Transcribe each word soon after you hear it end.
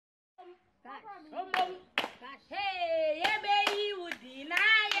Hey, baby, would deny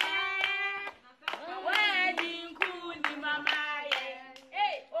wedding cool, mama.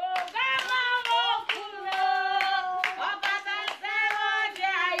 Hey, oh, Gama, oh, Papa, I said, oh,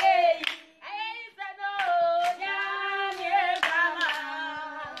 yeah, Gama.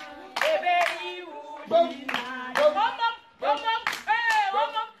 Hey, baby, would deny.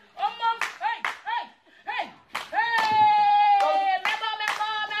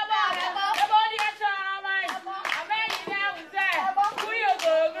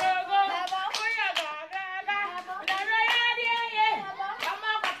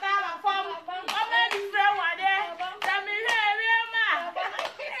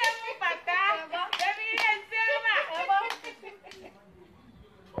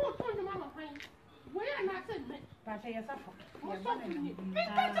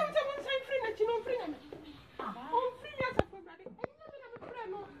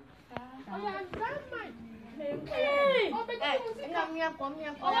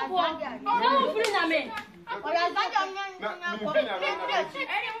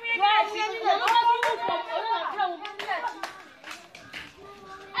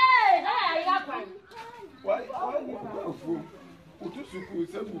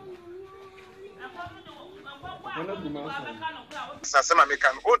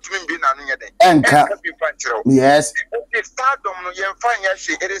 Yes.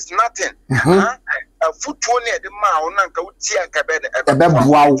 It is nothing. A foot near the mouth, Uncle Tia Cabed,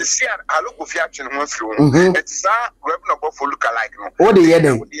 wow. Hallo Kofi action one through. It's Rev Obofour look alike. Oh, the year.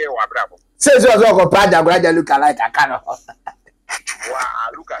 Says you also Apagya gradually look alike. I cannot. Wow,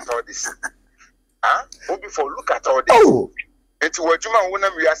 look at all this. Obofour, look at all this. Oh. It's what you want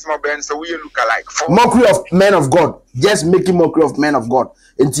to be as my band, so we look alike. Mockery of men of God. Just making mockery of men of God.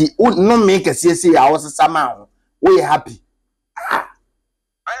 Until no make a CSC, I was somehow. We happy. I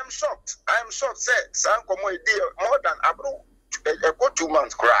am shocked. Say, some come more than a 2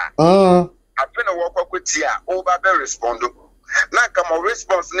 months cry. I've been a walk with Tia, over the respond. Now come a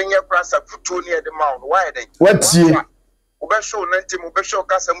response, Nia Prasa put two near the mount. Why then? What's you? Ubesho Nantim, Ubesho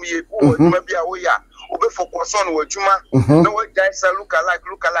Casami, maybe a way. Focus on what you no guys look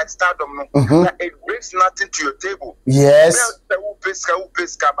alike stardom. It brings nothing to your table. Yes.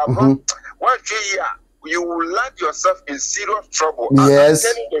 You will land yourself in serious trouble. Yes.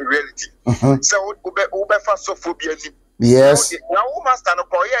 I'm telling the reality. So Ubefa sophobia. Yes. Now who must stand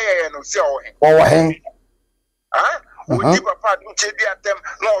up no see oh hang. We give a part which they them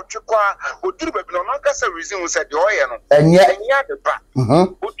no chukwa who do baby no case reason we said the oil and yet the back.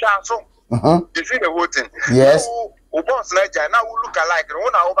 Who cancel? You see the voting. Yes. Who boss Niger now look alike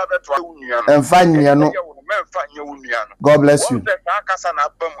one over better and find me no. God bless you.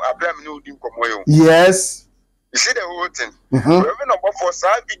 Yes. You see the whole thing. Rev Obofour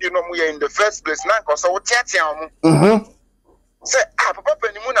video no we in the first place now cause we tiatia say papa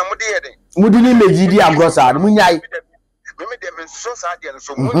panimu na mudi yede mudi ni megidi agrosa munyai me dem so sad dey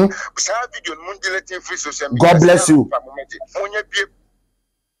so mun sa video mun delete free social media. God bless you.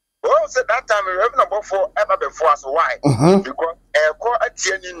 Oh, said that time Rev Obofour ever before us why? Because eko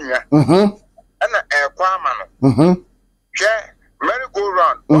atie ni nua. And a quamano. Share merry go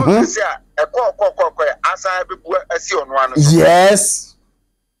round. Oh, say a call, as I be a see on one. Yes.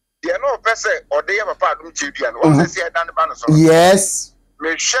 They are no person or they have a part of children. What say done the banner. Yes.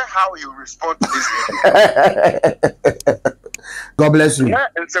 May share how you respond to this. God bless you. Yeah,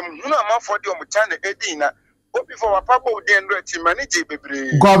 and some amount for the channel Edina. Before a papa would then manage.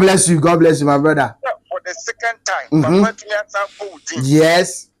 God bless you, my brother. For the second time,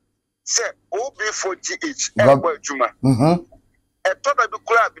 yes. Say OB4GH Juma. A total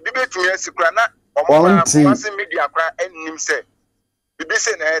club, debate to yes, Grana, or mass media cry and him say, be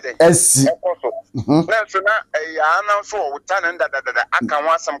saying, yes, so now a announce for turn and that I can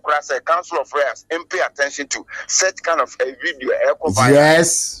want some class a council of prayers and pay attention to such kind of a video.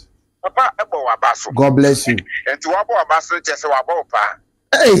 Yes, Papa, God bless you. And to Abo Abasso, just about pa.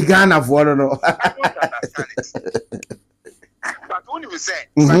 Hey, Ghana for no. I don't understand it. But when you say,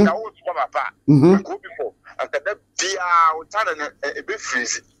 I would come apart, go before, and the dear turn a bit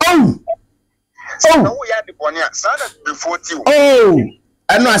freezing. Oh, we had the ponya, started before you. Oh,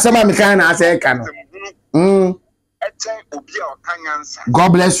 I know some of I say, can. God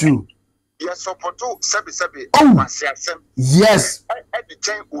bless you. Yes, so for two, Sabi. Yes.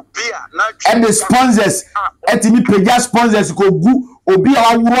 And the sponsors, at me pay sponsors go Obi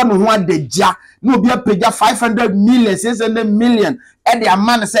a won one de ja. No be a pay 500 million, 600 million. And the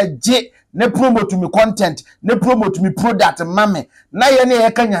man said, J, ne promote me content, ne promote me product, mammy. Now you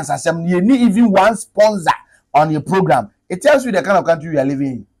need even one sponsor on your program. It tells you the kind of country we are living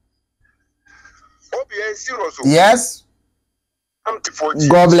in. Yes.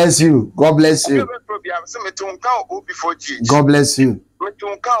 God bless you. God bless you. God bless you.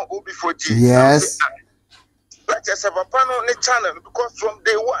 Yes. Because from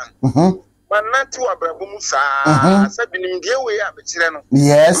day one,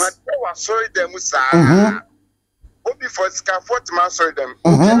 yes. Before scaffold, sorry them.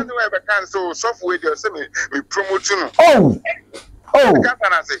 Software, me promote you. Oh,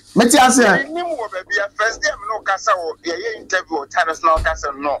 Meti ase. First day I'm no kasa or interview or channels no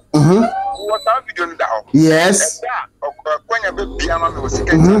kasa no. What have you done now? Yes.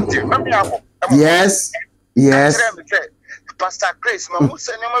 Yes. Yes. Pastor Chris, my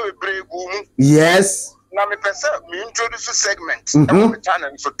yes. Now me introduce a segment on the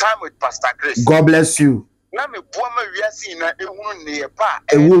channel, so time with Pastor Chris. God bless you. Now me we are seeing a woman near pa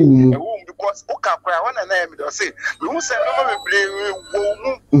because Oka one and I will say, you say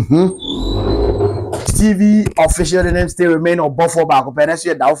TV official name still remain Obofour back.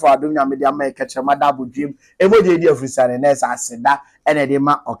 Operation down for Adunya Media make catch a double dream. Every day of resign as said that and a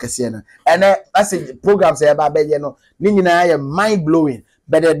dema occasion. And as a program say about Bejano, Nina mind blowing.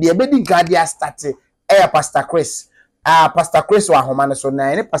 But the wedding cardia started Pastor Chris. Pastor Chris wa homane so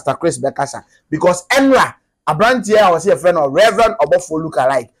na Pastor Chris Bekasa because Enra a brand here was a friend of Reverend Obofour look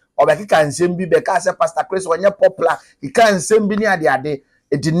alike. Obeki kan nsem bi Bekasa Pastor Chris wanye popular. He kan nsem bi ni ade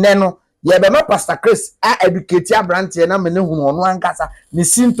edineno ye be ma Pastor Chris educate a brand here na me ne hunu ono ankasa ni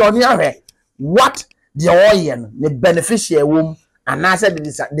sintoni ahwe what the oyen ne beneficial wom and I said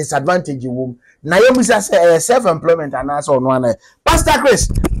the disadvantage wom na ye musa say self employment and also ono ana Pastor Chris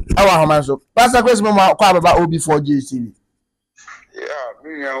so Pastor Chris mo kwa baba Obofour GTV. Yeah,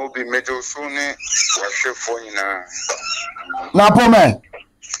 me will be major soon. Wash phone na pome.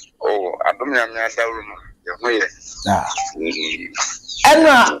 Oh, I don't know.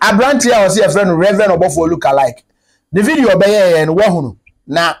 Enna abranti a was your friend Reverend Obofour look alike. The video be here and wo hunu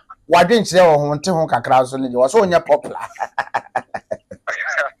na wadwen kire wo ho nte ho kakra so ne was so nya popular.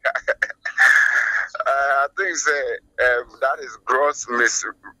 I think that is gross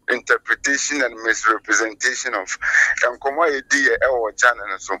misinterpretation and misrepresentation of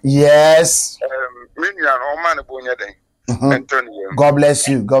channel. So yes. God bless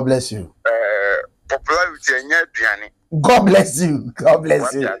you. God bless you. Popularity God bless you. God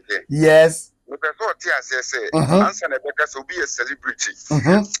bless you. Yes. Answer because will be a celebrity.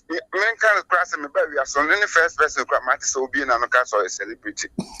 Men can cross me, but we are so many first person so be an a celebrity.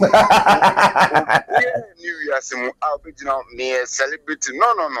 New Year's I'll be near celebrity.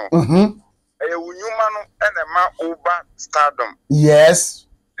 No. A human and a man over stardom. Yes.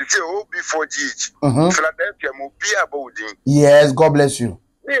 It's Obofour GH. Philadelphia will be a building. Yes, God bless you.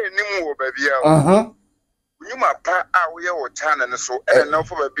 Baby. You my pa our channel so and now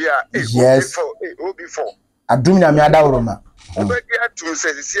for baby yes Obofour Adunya me adawroma obedi atu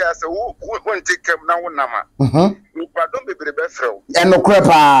say as won take am na wonama you pardon be be frɛ eno krepa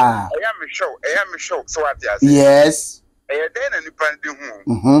I am show so what yes then and pandi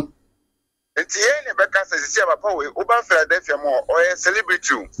hu enti ne beka say papa we oba Philadelphia mo or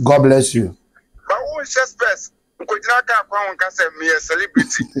celebrity. God bless you but who just best Kojina ka kwa won ka say me a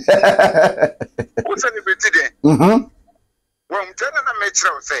celebrity. Who celebrity then? Well, na me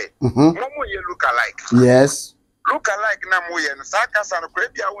tell say, momo ye look alike. Yes. Look alike na mo ye no saka sa no kwa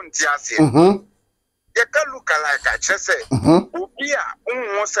bia won ti ase. Ye ka look alike a che say, obi a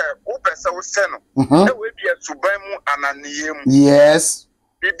unwo say wo pese wo se no. E we bia suban mu ananiye mu. Yes.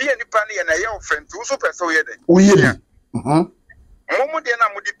 Bibi enipa ne ye na ye ofent wo so pese wo ye den. Wo ye bi. Momo de na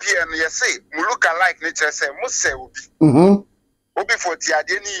mo di pia no ye say, mo look alike ne che say mo se obi. Obofour ti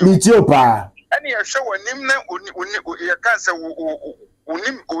ade ni yo. Ni ti o pa. Ani ye hwe wonim na oni ye kan se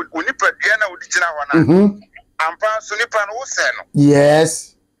oni padua na odi gina ho na. Ampa so nipa no wo se no.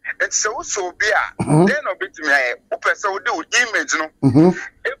 Yes. It's so be a then obetumi aye wo pese wo de image no.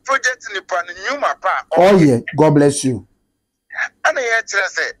 A project nipa no nyuma pa. Oh yeah, God bless you. Ana ye kire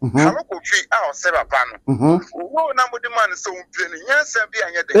se Hallo Kofi a o se papa no. Wo na modi man so mpie no nyansa bi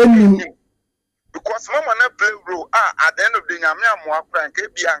anye de. Because mama na play role at the end of the nyame amwa kran ka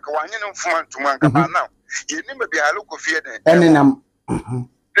bia nka wanye no mfuma ntuma nka ba now ye ni be Hallo Kofi den eninam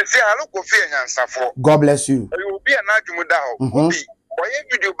say Hallo Kofi nyansafo. God bless you. You be an adwumu da ho obi oye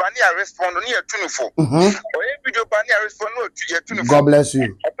video ba ni respond ni etunufo oye video ba ni respond no etunufo. God bless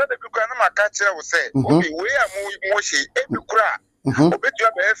you. After the na maka kire wo say obi we am mo hye ebi kura obetu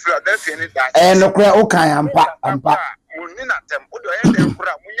aba Philadelphia ni da no kura o kan ampa munina tem o do ye den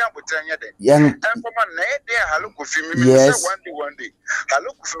kura munya botranya den yen enfoma na ye den Hallo Kofi mi say one day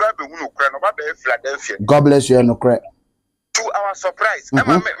Hallo Kofi ba be hunu kura no ba be Philadelphia. God bless you no kura. To our surprise, me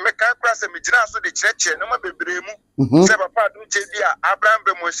ka kura se me jina so de church no ma bebremu se papa dum chedia Abraham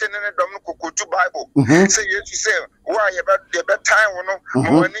be mo hye ne dom no kokotu Bible se Yesu se wa ye be time wo no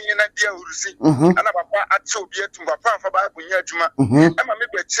mo wani nyina dia urusi ana papa ate obi atum papa fa Bible nya adwuma e ma me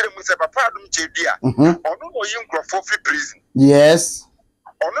be kire mu se papa dum chedia ono no yi nkrofo fi prison yes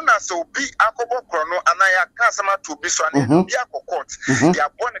ono na se obi akobo kro no anaya ka sama to obi so ana bi akokot ya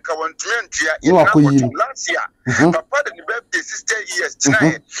bone ka wantumi antua ye na kotu last year papa the birthday 60 years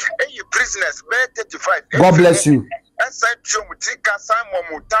tonight you prisoners be 35 God bless you aside to mutika Simon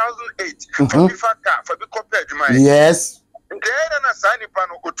 1008 for bifaka for be compared to mine yes ndena na sani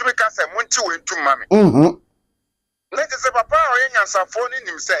pano otumi ka se monti wentu mame let us say papa or yansa phone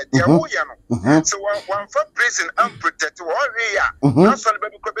nim said ya wo ya no so one for prison and protect one here na so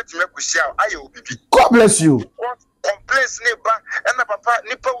be ko betime kuhia aye obibi God bless you complaints neighbor and papa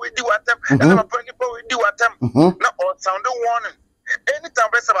nipa we di watem and papa nipa we di watem na all sound warning anytime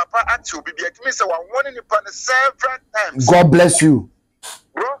we say papa at you obibi it means one warning nipa several times. God bless you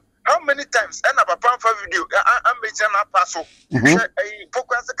bro. How many times and papa for video I'm making a pass so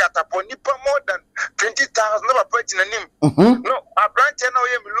focus catapon nipa more than 20,000 never put in a name no a branch now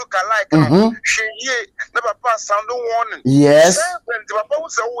you look alike she ye never pass sound warning yes the papa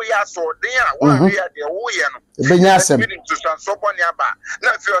was we are so there one we are the way benyasem to so on yaba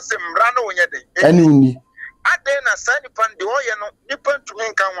na if you say mrano onye dey anuni adena sani pan de oye no nipa tumi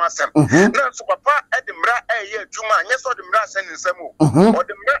nkan wasem na so papa edimra eye adwuma anye so demra sen nsem o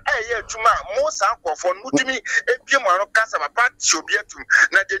odimra eye adwuma mo san kwofo no tumi epie mo ano kasa papa tiobi atum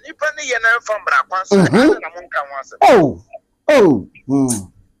na de nipa ne ye na mfa mbra kwa so na mo nkan wasem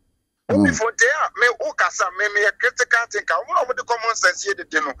before there me o kasa me critical thinker we no common sense here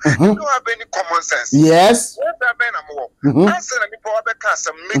de no you don't have any common sense yes what that be na mo answer na nipa wa be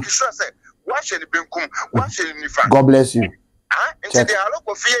kasa make sure say wash any benkum wash any nifa. God bless you. Into the Hallo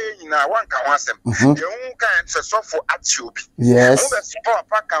Kofi na one can wasem. The un kan se so for atiobi. Yes. Who be support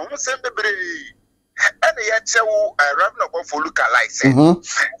pack and who send bebre. And the yachewu Reverend Obofour look alike say.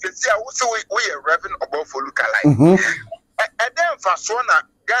 See I who say we Reverend Obofour look alike. And then for so na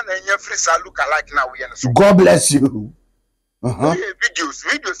Ghana nya free sa look alike now we so. God bless you.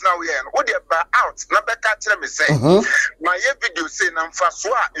 Videos now we are what they are out. Na be catch me say. My video say na mfa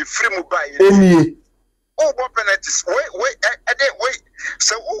so a free mobile. Oh, penalties. Wait.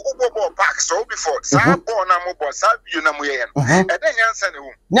 So, oh, back so before. Sa born na mo boss. Sa you na mo yen. And then answer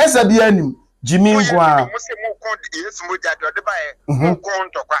no. Yes, I be anim. Jimmy Ngwa. Mo say mo kon yes mo jado de bae. Mo kon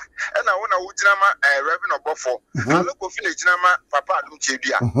tokwa. E na wona wujina ma Reverend Obofour. Hallo Kofi na jina ma papa adum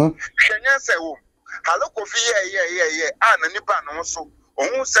chebia. Hwenya say wo. Hallo Kofi ye. Na nipa no so.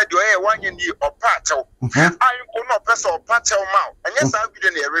 Ohun said you wanye ni opacho. Ayin ko no person opacho ma. Anya sa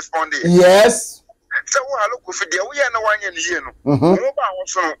video na respond. Yes. So Hallo Kofi de we na wanye ni ye no. Mo ba won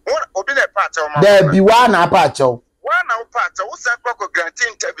so no. Obi na pacho ma. There be one apacho. One na pacho. Wo sa kwa grant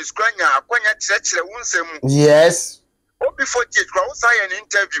interview skranya akwanya chire wunsem. Yes. Before you go say an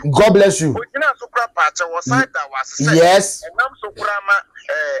interview. God bless you. Yes. And I'm so grandma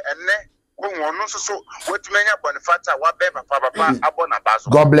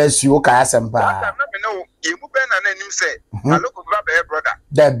God bless you. Okay, Asempa. You say, Hallo Kofi brother.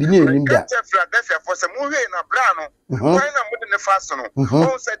 That be near him there. Philadelphia for some movie in a brano. Why not put in the fast? No,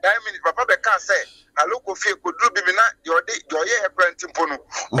 said diamond. Papa can say, Hallo Kofi could do be not your year parenting pono.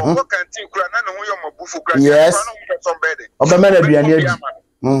 Or what can think Krana no your bufu? Yes, somebody. Obama be an idiot.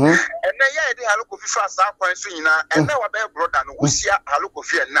 And then yeah, Hallo Kofi fast up and now a brother no we see Hallo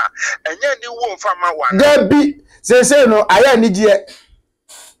Kofi now. And then you won't find my one. There be say no, I need you.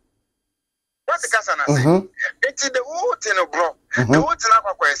 What's the Cassana say? It's the whole thing, bro. The whole thing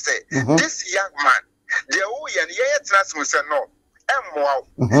say, this young man, the whole and yeah, transmission no.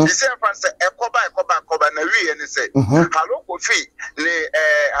 He said, Ekoba, na we and say, Hallo Kofi,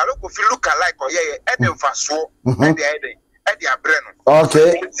 Hallo Kofi look alike or yeah, Eden Faso, and the Eden.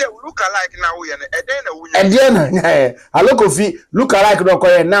 Okay. Look alike now we and then Hallo Kofi look alike no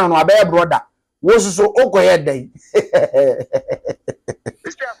now no abey brother wo so okoye day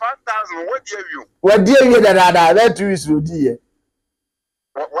it's 5,000 what do you that that two is odi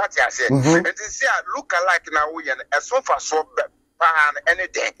what you say and see look alike now we and so far so pan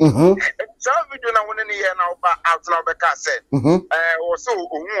anything so video na woni here now out now be ka say so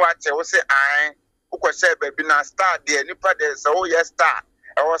ohun wa che wo say an uko say baby na star there nipa there so yes star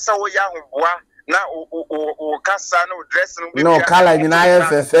e wo say wo ya hoboa na o kasa na o dress no color ni na ye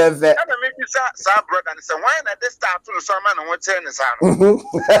fefefe na me bi sa brother ni say why na this star to so man na wo chere ni sa no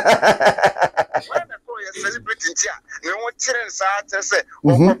why na so ye celebrity ntia ni wo chere ni sa te say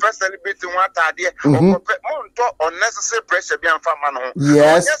o ko celebrity one atade o ko mo nto unnecessary pressure bi amfa ma no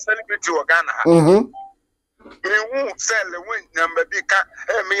yes celebrity celebrity wa Ghana ha me who sell win number be ka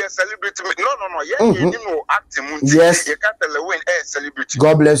me celebrity no you know acting yes you can't tell win celebrity.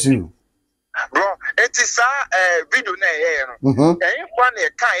 God bless you bro it is video na no kwa na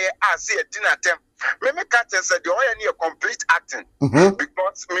ka as a dinner time me catch say the oil near complete acting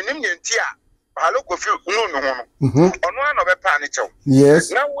because me nim yentia Hallo Kofi no ono na be pa ni chew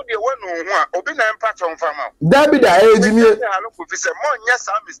yes na wo de wonu ho a obi na mpa chew fama da bi da ejimi Hallo Kofi say mo nya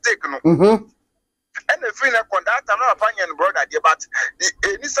some mistake no and the free na conductor no apanya brother there but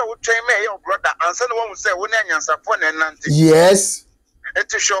any say wo train me your brother answer no one say wo na nyansa for na nante yes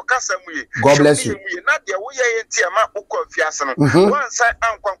eti show kasa mu ye God bless you na de wo ye enti ama ukọ fiase no one say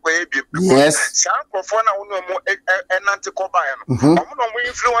ankwankwa ye bi yes sa ankofo na wo no mo enante ko ba ye no omo no mo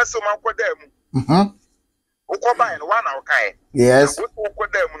influence mo akoda mu ukoba en one okay yes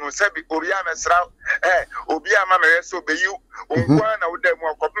ukoda mu no sabi obi amesra obi ama mereso be you unkwa na woda mu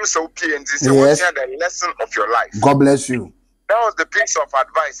akopim so pie nti say what the lesson of your life. God bless you. That was the piece of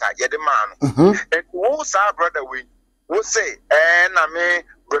advice I get the man. And who sa brother we say na me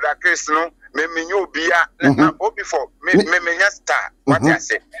brother Chris no me nyo bia na before me star what I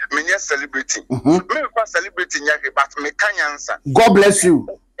say me celebrity me for celebrity nya but me kanyansa. God bless you.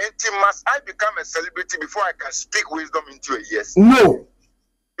 Must I become a celebrity before I can speak wisdom into a yes? No.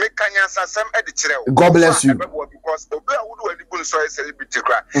 God bless you. Because obi a would any good soil celebrity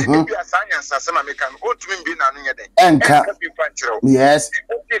cry. If you are saying some American, go to me be yes.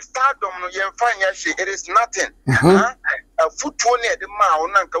 If stardom no yen fine it is nothing. A foot near the mouth,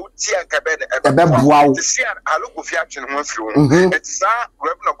 Nanka would see a cabin at the see Hallo Kofi action one through. It's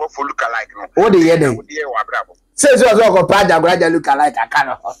Rev Obofour look alike. Oh, the year. Says you also Apagya look alike. I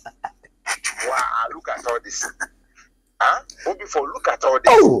cannot. Wow, look at all this. Obofour, look at all this.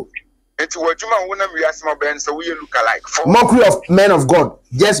 Oh, it's what you want to ask my band, so we look alike. Mockery of men of God,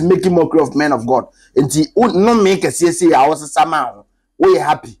 just making mockery of men of God. And he would not make a CSC. I was somehow we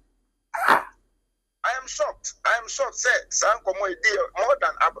happy. I am shocked. Said, more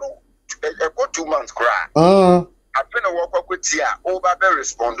than a 2 months cry. I've been a walk with Tia, over the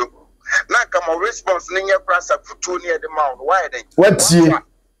respond. Now come a response near press up to near the mount. Why then? What's you?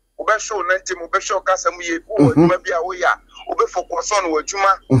 Obesho nanti obesho kasa muye maybe away obefocus on what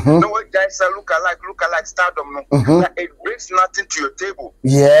juma no guys look alike stardom no it brings nothing to your table.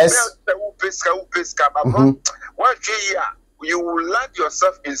 Yes. One year you will land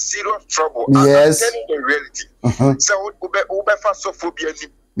yourself in serious trouble. Yes. I'm telling the reality. So obefa sophobia.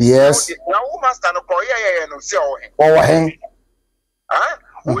 Yes. Now master no call no see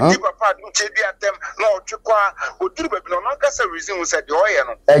Udi papa do chebi atem na otwekwa oduru baby no kasa reason we said the oil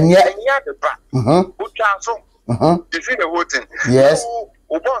no enya de ba otwa so you see the whole thing. Yes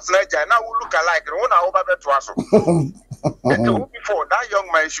o boss na ja na we look alike no na over beto aso before that young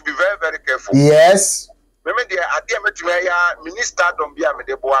man should be very very careful. Yes remember the idea metumi ya minister don bia me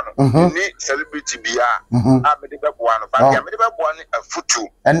de boa no ni celebrity bia a me de boa no ba bia me de boa ni afutu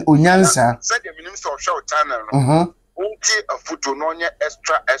and onyansa said the minister of show channel no a photo no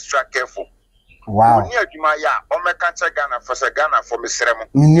extra careful. Wow. Near Jumaya, or my country Ghana for Miss Remo.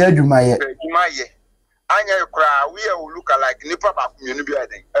 Near Jumaya. Anya cry, we will look alike Nipa community.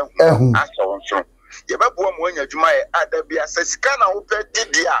 I saw so. Yababum when you Jumaya at the Bia says, Can I open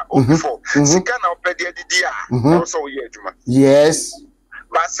Didia before? Sikana open Didia, also ye Juma. Yes.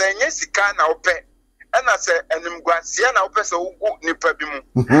 But saying yes, Sikana open. And I said, and I'm going to see an officer who go nipa bimu.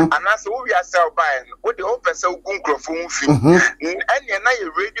 And I said, we are sell buying. What the officer who go microphone fee. And you're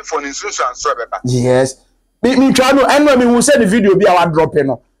now ready for instruction. Yes. Me try to end me who said the video be our dropping.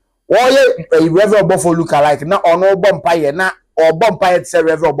 Oh, yeah, a Rev Obofour look alike. Now, or no bumpire, now, or bumpire say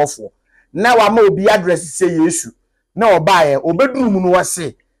Rev Obofour. Now, I may be address say yes. Now, buy a bedroom was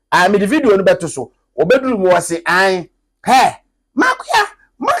say. I made the video on better so. O bedroom was say, I, hey, Makia.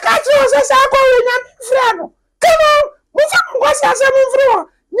 Makachi was a friend. Come on, was a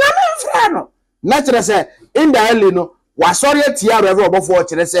friend. Natural say, in the Elino, was sorry at Tia Rev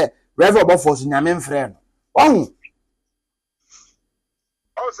Obofour, say, Rev Obofour, Yamin friend. Oh,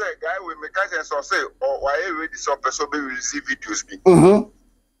 also, guy with mechanics or say, or why already saw person be receive videos.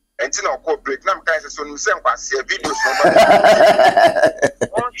 And you know, break now, guys, so you send us videos.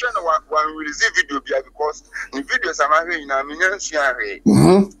 One channel one will receive video because the videos are having in a million.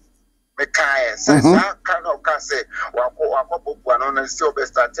 Mekaya says, I cannot say, one and still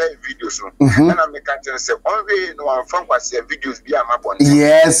best at videos. And I'm making say, only no one from what videos be a map on.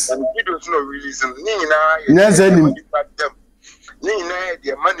 Yes, and videos no releasing Nina, Nina,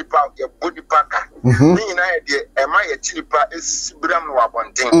 the money park, your body packer. Nina, the Amaya Chilipa is Bram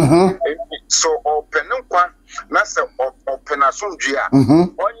Wabonting. So open no one, master of Penasundria.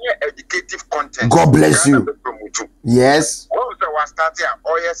 On your content. God bless you. Yes. What was start here?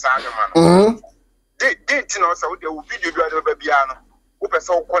 Oh yes, man. Didn't know so the video do the babyano. Who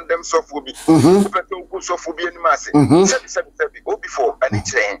person condemn sophobia? Who person sophobia in mass? Sabi before and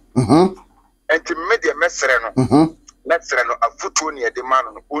it's and to make the messerano. Let's run a foot near the man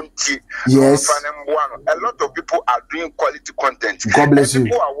on Unti. Yes. A lot of people are doing quality content. God bless you.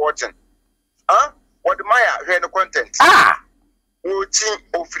 People are watching. Huh? What the Maya hear the content? Watching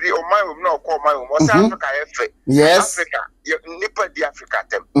of free or my no call my own. What's Africa? Yes. Africa. You nipper the Africa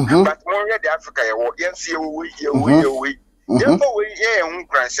them. But more the Africa, yes, you therefore, we hear on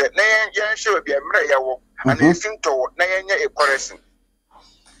Cranch, Nayan should be a mrea and they think to Nayan a correction.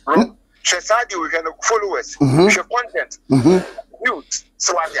 Society we can followers, share content, youth.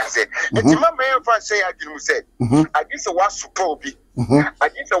 So what I say, and the man may say, I didn't say, I guess a was supposed to be, I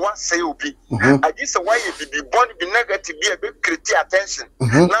guess a was say, I guess a way you be born be negative, be a bit critical attention,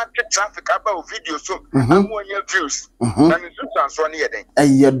 not the traffic about video, so I'm 1 year views, and it's 1 year day. A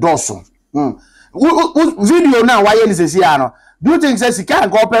year dorsal. Video now, why is this here? Do you think says he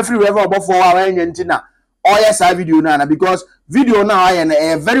can't go up every Rev Obofour and now? Oh yes, I video now because video now I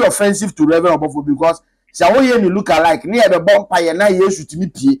very offensive to Rev Obofour because say you look alike near the bonfire na yesu to me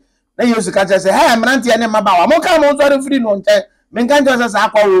pie na yesu ka say hey mranti ene maba mo ka mo sorry free no nche men kan just say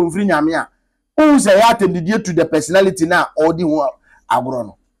akwa wo free nyame a who say you attend to the personality na or the one agro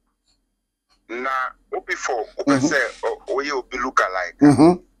no na before say you be look alike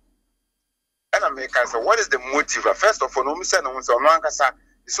and I make us what is the motive first of all no me say no so no ankasa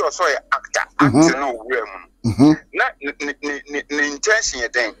so an actor acting no way na intention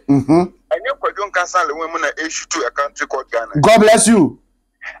then and you don't cancel the women issue to a country called Ghana. God bless you.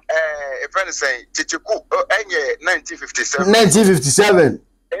 If I say Chichiku 1957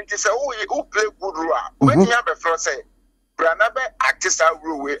 and it's who play good role when you have a first say Branabe actors are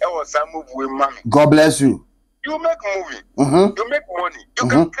rule or some move with mommy. God bless you. You make movie, you make money, you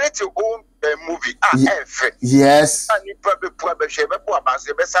can create your own movie. Yes. And you probably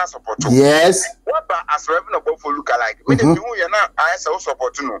support. Yes. What as Reverend Obofour look alike? Me the you na I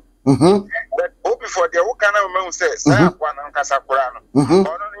support no. But before the who can remember say one ankasa kura no.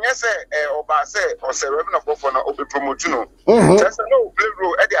 Ono nye say oba say or say Reverend Obofour na obi promote no. Just no play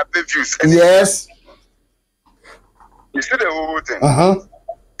role at their views. Yes. You see the whole thing.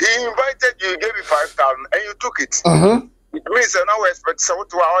 He invited you, gave you 5,000, and you took it. It means that now we expect so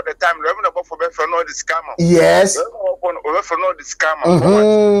to all the time. Reverend Obofour for no the scammer. Yes. For no the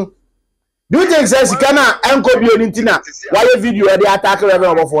scammer. Do you think says Ghana and Kofi Onintina? Why video they attack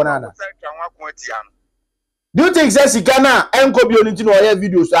Reverend Obofour nana? Do you think says Ghana and Kofi Onintina or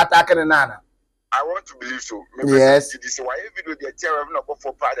videos to attack nana? I want to believe so. Yes. This why video they tell Reverend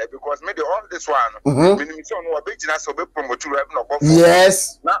Obofour father because maybe all this one. Minimum no big na so be promote Reverend Obofour.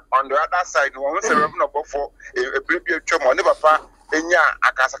 Yes. Now on the other side, no one say Reverend Obofour a baby chum ne papa enya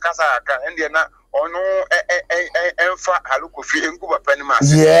akasakasa aka and na ono emfa Hallo Kofi engu papa ni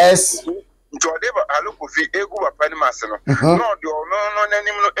mas. Yes. Nto de Hallo Kofi engu papa ni mas no. No de no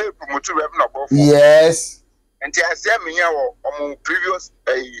nanim no promote Reverend Obofour. Yes. And I say me on previous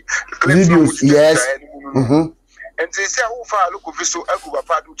videos, yes. And they say, "Oh, Hallo Kofi so egu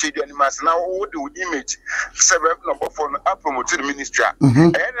papa do change any mas now. What do image? Say Reverend Obofour no promote the ministry.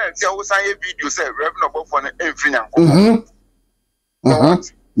 And I say, "Oh, say video say Reverend Obofour no emfinya."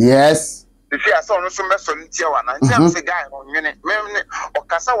 Yes. The say I saw no so mess on tia one. And say say guy on yene. Me o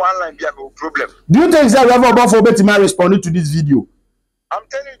kasa one line be no problem. Do you think that Reverend Obofour betima responded to this video? I'm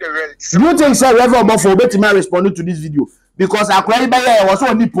telling you the reality. Do you think sir Rev Obofour betima responded to this video? Because Akwa Ibaya was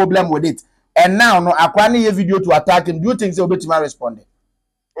only problem with it. And now no Akwa need a video to attack him. Do you think sir betima responded?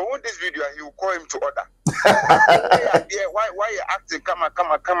 Oh, this video he will call him to order. Why you acting come my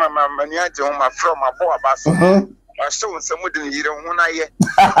maniaje on my from my boy abaso. I show someone in here on ye.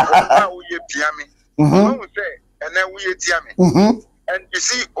 How you piame. Who say and then we tiame. And you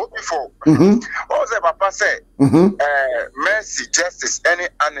see, before, all the papa said, mercy, justice, any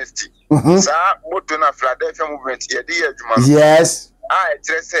honesty. Sir, what na Philadelphia movement here, dear Juma. Yes. I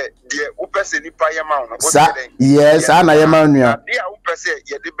just said, dear, who person ni paya mauna. Yes, Anna Yamania. Dear, who person,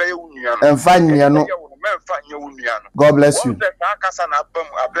 ye de bay union. And find me, no. God bless you.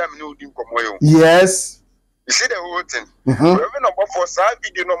 Yes. You see the whole thing. Reverend Obofour said,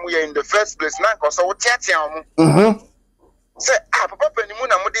 video no more in the first place. Now, because I was chatting. Say, papa penny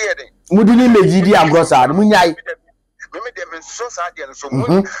muna mudede. Mudini mejidi agrosa, munyai. Meme dem so sad and so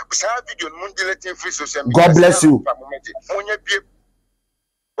much. Sa video mundilete free social media. God bless you. Munye bie.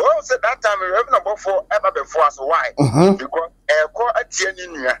 Oh, say that time Reverend Obofour ever before us why? Because eko atie ni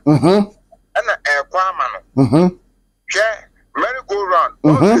nua. And eko ama no. Merry go round.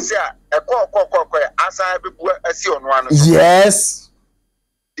 Oh, say asa be bu asi ono ano. Yes.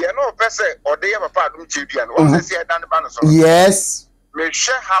 They no person or they have a part of children. What they say down the banner. Yes. Make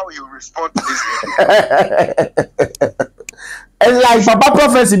sure how you respond to this video. It's like Papa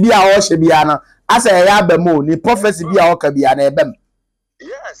prophecy be a worship biana. As a yabemo, the prophecy be a okabiana ebem.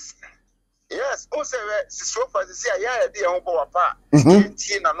 Yes. Yes. Also, so far the say ya dey on bo apa.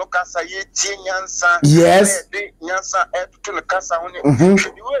 Enti na no kasa ye tie nyansa. Yes. Nyansa e to no kasa ho ne.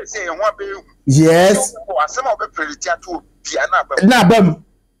 You say you want be. Yes. Asema be predict to biana bam. Na bam.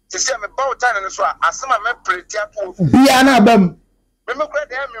 Ti say me ba utan no so asema me predict to biana bam. Me kura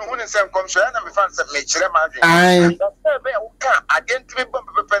dey me hu ne sem kom so na me fan se me kire ma adwen. Ai. Be o ka again to be bam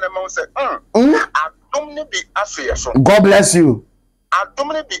pepe na ma say adom ne bi aso ye so. God bless you.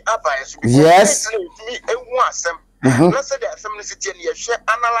 Adom ne bi abaye so. Yes. Me ehu asem. Na say the asem ne sitie ne ye hwe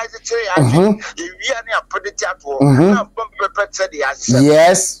analyze kire ya adwen. Ye wi ani apodeti ato. Na bam pepe say the asem.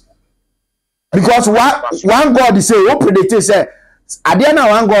 Yes. Because one God is say what predict say ade na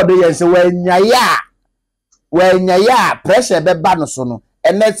one God dey say when ya pressure be ba no so no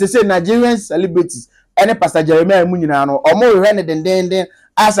and let's say Nigerian celebrities any Pastor Jeremiah mu nyina no omo hwe ne den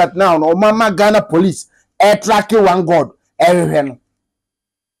as at now no mama Ghana police air tracking one God hwe no.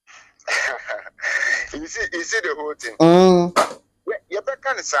 You see the whole thing. You be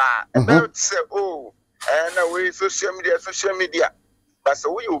kan say about say oh and we social media but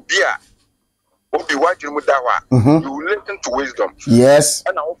so we obi a obi watching mu dawa you listen to wisdom. Yes.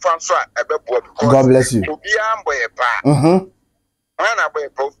 And our fans are God bless you. Obi amboye pa. Ana boye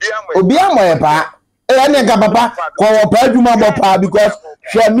pa obi amboye pa. Ene ga papa ko pa adwuma bo pa because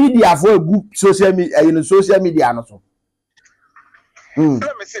share media for good social media social media no so.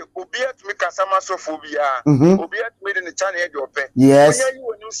 Let me say obi at me kasama so phobia. Obi at me in the channel e do pe. Yes.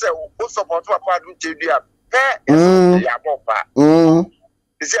 When you say o support papa dum chedua pe ya bo pa.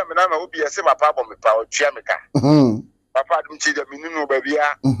 Isi amena na obi ese papa bo me pa o tua me ka. Papa dum chedua me nunu ba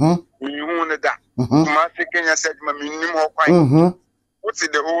bia. Me hu ne da. Ma se Kenya said ma me nim ho kwan. What's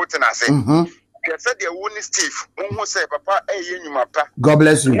the whole thing I say? You said the one Steve, who say papa God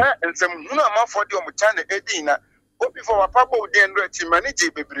bless you. And some no for the channel edina. Before papa then manage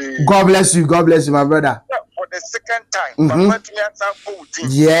baby. God bless you, my brother. For the second time, papa to me at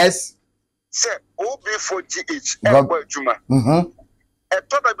yes. Say before GH Juma. I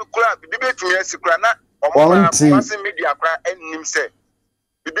thought I would grab the debate to me as a grana or mass media cry and him say.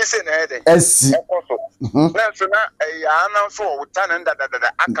 Yes. So now I announce for turn that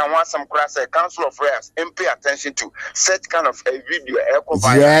I can want some class a council of prayers and pay attention to such kind of a video.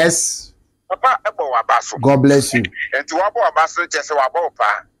 Yes. Papa, God bless you. And to Wabo Abaso, just Wabo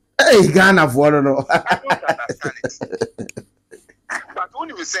Pa. Hey, Ghana for no. But when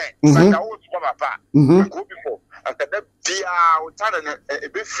you say, I won't come apart, go before, and the Pia turn a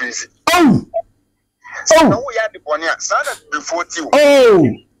bit freezing. Oh, we had the Bonia, son before you.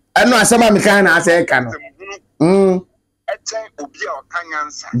 Oh, I know some of I say,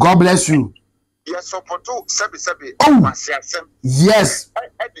 God bless you. Yes, so for two, Sabi. Yes.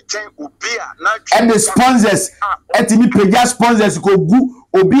 And the sponsors, Apagya sponsors go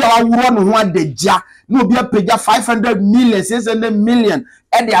Obi a wuro no ho adagya. No Obi a pagya 500 million, 600 million.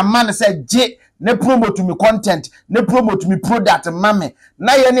 And the man said, J. Ne promote me content, ne promote me product, mame.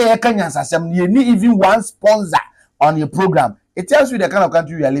 Na ye ne ekanya sasem, you need even one sponsor on your program. It tells you the kind of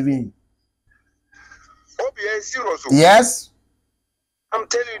country you are living in. Yes. I'm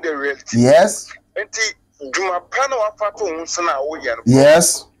telling you the reality. Yes.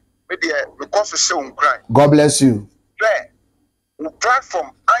 Yes. God bless you.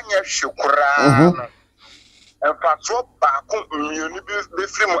 Platform Anya Shukura. And Patrol Baku, you be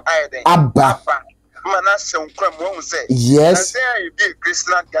free Abba. Manasseh Kram won't say. Yes. There you be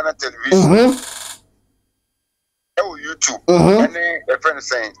Christian Ghana television. Oh, YouTube. And a friend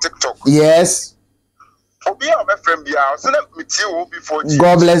saying TikTok. Yes. God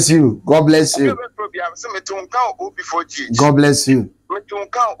bless you. God bless you. God bless you.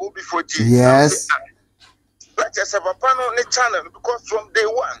 Yes. Let's just have a panel on the channel because from day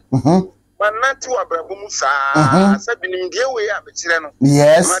one.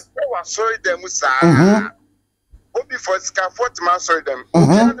 Yes. Sorry them before scaffold man sorry them.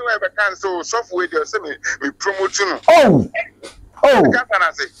 So software me promoting. Oh,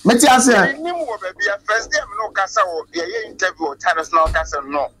 Metias. First day no kasa or interview or channels no kasa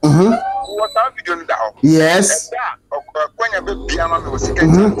no. What have you done now? Yes.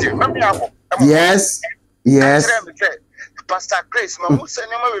 Yes. Yes. Pastor Grace, Mamu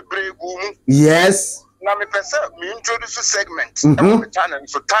Senema brave. Yes. Now me introduce a segment on the channel.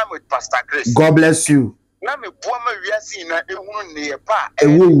 So time with Pastor Grace. God bless you. na me boa ma wiase na ehunu ne ye pa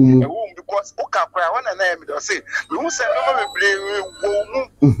ewo because oka kwa wana na me do say me hu say no ma bebre wo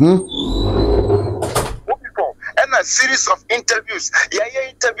mu and a series of interviews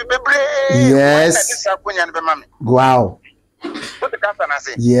interview bebre yes this akonya ne be ma me wow what the captain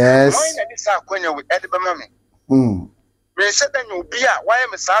say yes when this akonya we ede be ma me me said that you be why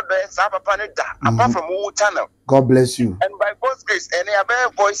me sad papa ne da apart from who channel. God bless you. And by God's grace, any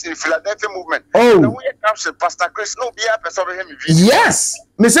other voice in Philadelphia movement. Oh, now we capture Pastor Chris. No, be a person him. Yes,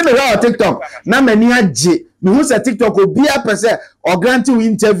 me say me on TikTok. Now me ni aje. Me who say TikTok will be a person or grant you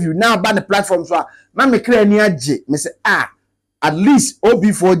interview now about the platform so. Now me clear ni aje. Me say at least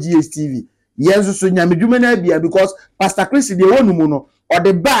Obofour GSTV. Yes, so nyame dwuma na bia because Pastor Chris dey wonu mu no or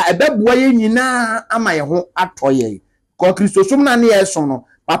the bar e be boa ye nyina ama ye ho atoye. Ko Kristo som na ne ye so no.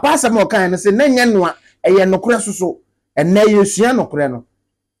 Papa asem o kan ne say na nya no a eye nokore so enne yesua nokore no.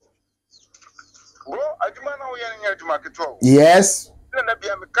 Bro, adwuma na wo ye nya adwuma keto. Yes. Na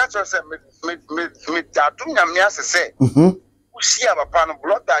bia me catch us me datum nyame asese. Usia papa no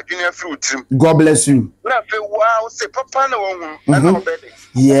blood adwuna free utrim. God bless you. Na fe wow say papa na wo hu na obede.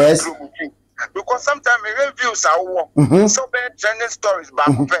 Yes. Because sometimes reviews are war. So bad trending stories back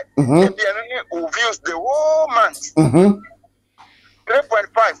up. And the views the whole month.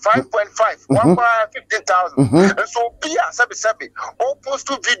 3.5, 5.5, 150,000. And so be a sabi. All post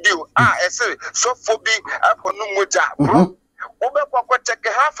to video. I say so for be up on Numuja. Over check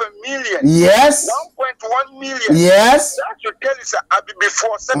 500,000. Yes. 1.1 million. Yes. That should tell you I be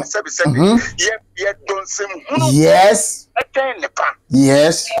before 7. Yet don't seem. Yes.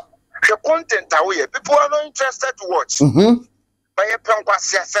 Yes. The content away. People are not interested to watch. By a punk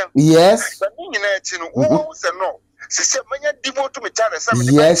yes. But no.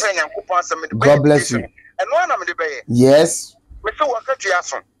 Yes. God bless you. And one of the bay. Yes. We feel what you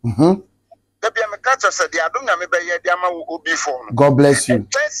ask. The catcher said, the Aduna may be Obofour. God bless you.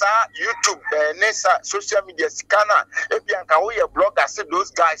 YouTube, Nessa, social media, scanner, Ebianka, we a blog. I said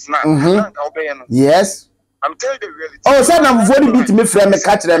those guys now. Yes. I'm telling you the reality. Oh, sir, I'm very bit me from me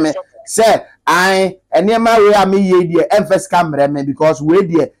catch them. Say, I and near my way, I mean, ye emphasis camera me because we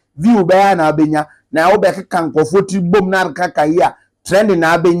dear view bear na benya. Now, Beck can go 40 boom na kaka here, trending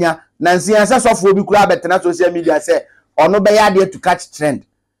na benya. Nancy answers of will be crab at social media say, or no be idea to catch trend.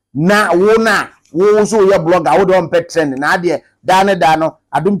 Na wona, wo so your blog, I would on pet trend. Na dear, Dano,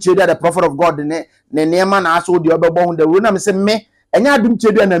 I don't cheer the prophet of God in it. Neman also the other bone the runa say me. And I don't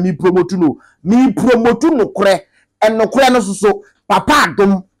tell you na me promote no kre and no kre no so papa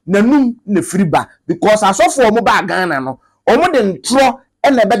dom na num ne friba because I saw for mo ba Ghana no omo den tro e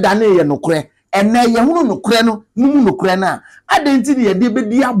na be da na ye no kre and na ye hunu no kre no num no kre na adenti ne ye de be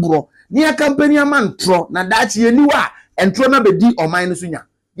di abro ne ya company man tro na dachi ye niwa entro na be di oman no so nya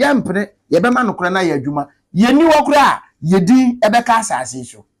ye mpene ye be ma no kre na ye adwuma ye niwa kra ye din e be ka asase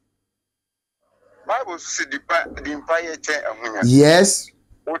so. Bible says the empire chain. Yes.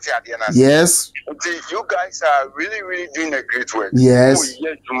 Yes. You guys are really doing a great work. Yes.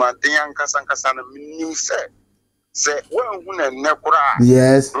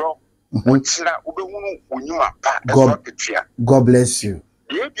 Yes. God bless you.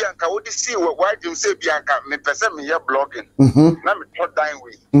 Bianca, what you see? Why do you say Bianca? Me person me here blogging. Now me talk dying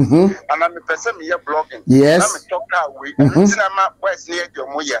way. And I'm a person me here blogging. Yes. Now me talk that way. And I'm not west near your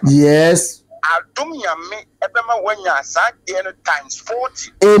moya. Yes. Adum ya me ebema wanya sa times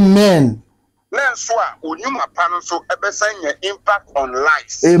 40. Amen. Na so a onyuma pa no so ebesanya impact on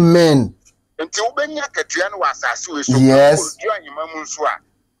lives. Amen. Enti ubenya katua no wasase we so. Yes. Odu anyima mu so a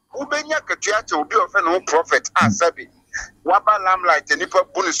ubenya katua che obi ofe no prophet asabi. Waba lamlight nipa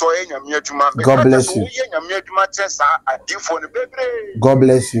buni so enyame adwuma. God bless you. Enyame adwuma che sa adifo no bebre. God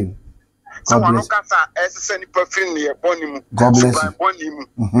bless you. God bless you. God bless you.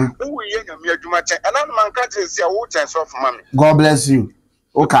 God bless you.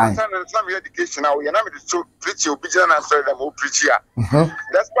 Okay. Education now, you're not to preach your pigeon and say them all preach here.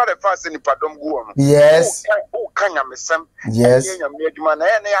 That's part of fast in Padom go. Yes. Oh, can you miss them? Yes. You made man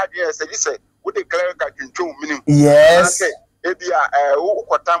any idea, said, you say, would declare that you do meaning. Yes. Maybe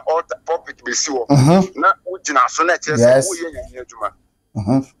what time all topic be sure. Not what you know, so net, yes.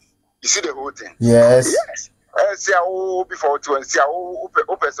 You see the whole thing? Yes. Yes. See how before to and see how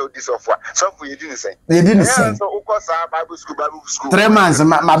open so this software. Software you didn't say. They didn't say. So of course Bible school. 3 months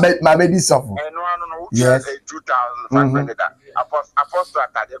my baby software. No. Yes. 2,500. Apostle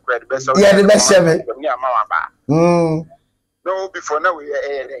at the credit best. Yeah, the best seven. No, before now we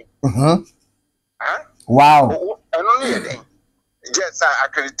are. Huh? Wow. And only a day. Yes,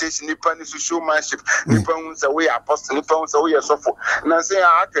 accreditation, nipa ni showmanship, nipa unsa we apostle, nipa unsa we sofo. Na say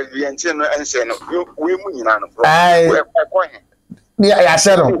akadi enche no enche no, we mu nyina no. We ekọ he. Yeah,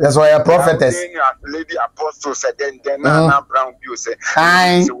 Sharon, that's why a prophetess. Lady apostle said then na brown view say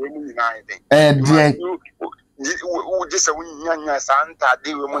we mu nyina dear. We just say we nyanya santa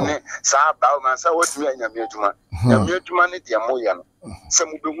de we mu ne sa ba man say what me anyame aduma. Nyame aduma ne de moya no. Say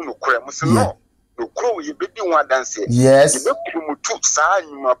mu be hu no kura mu say no. Crow, you be doing one dance. Yes.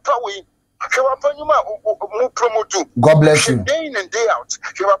 God bless you. Day in and day out.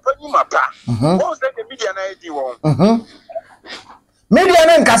 You are putting my pa. What's that the media idea? Media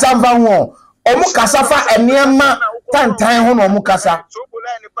and Cassava won. Omu Cassafa and Niama Tantan Hono Mukasa. So,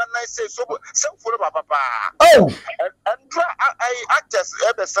 I say so for papa. Oh, and I actors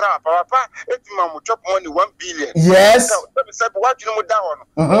ever srap, papa, it's mamma chop money 1 billion. Yes. What you know down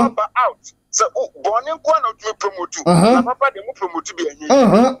out. So, born in Kwana to promote you. Papa, they will promote to be a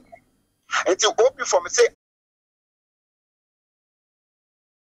and to open for me say,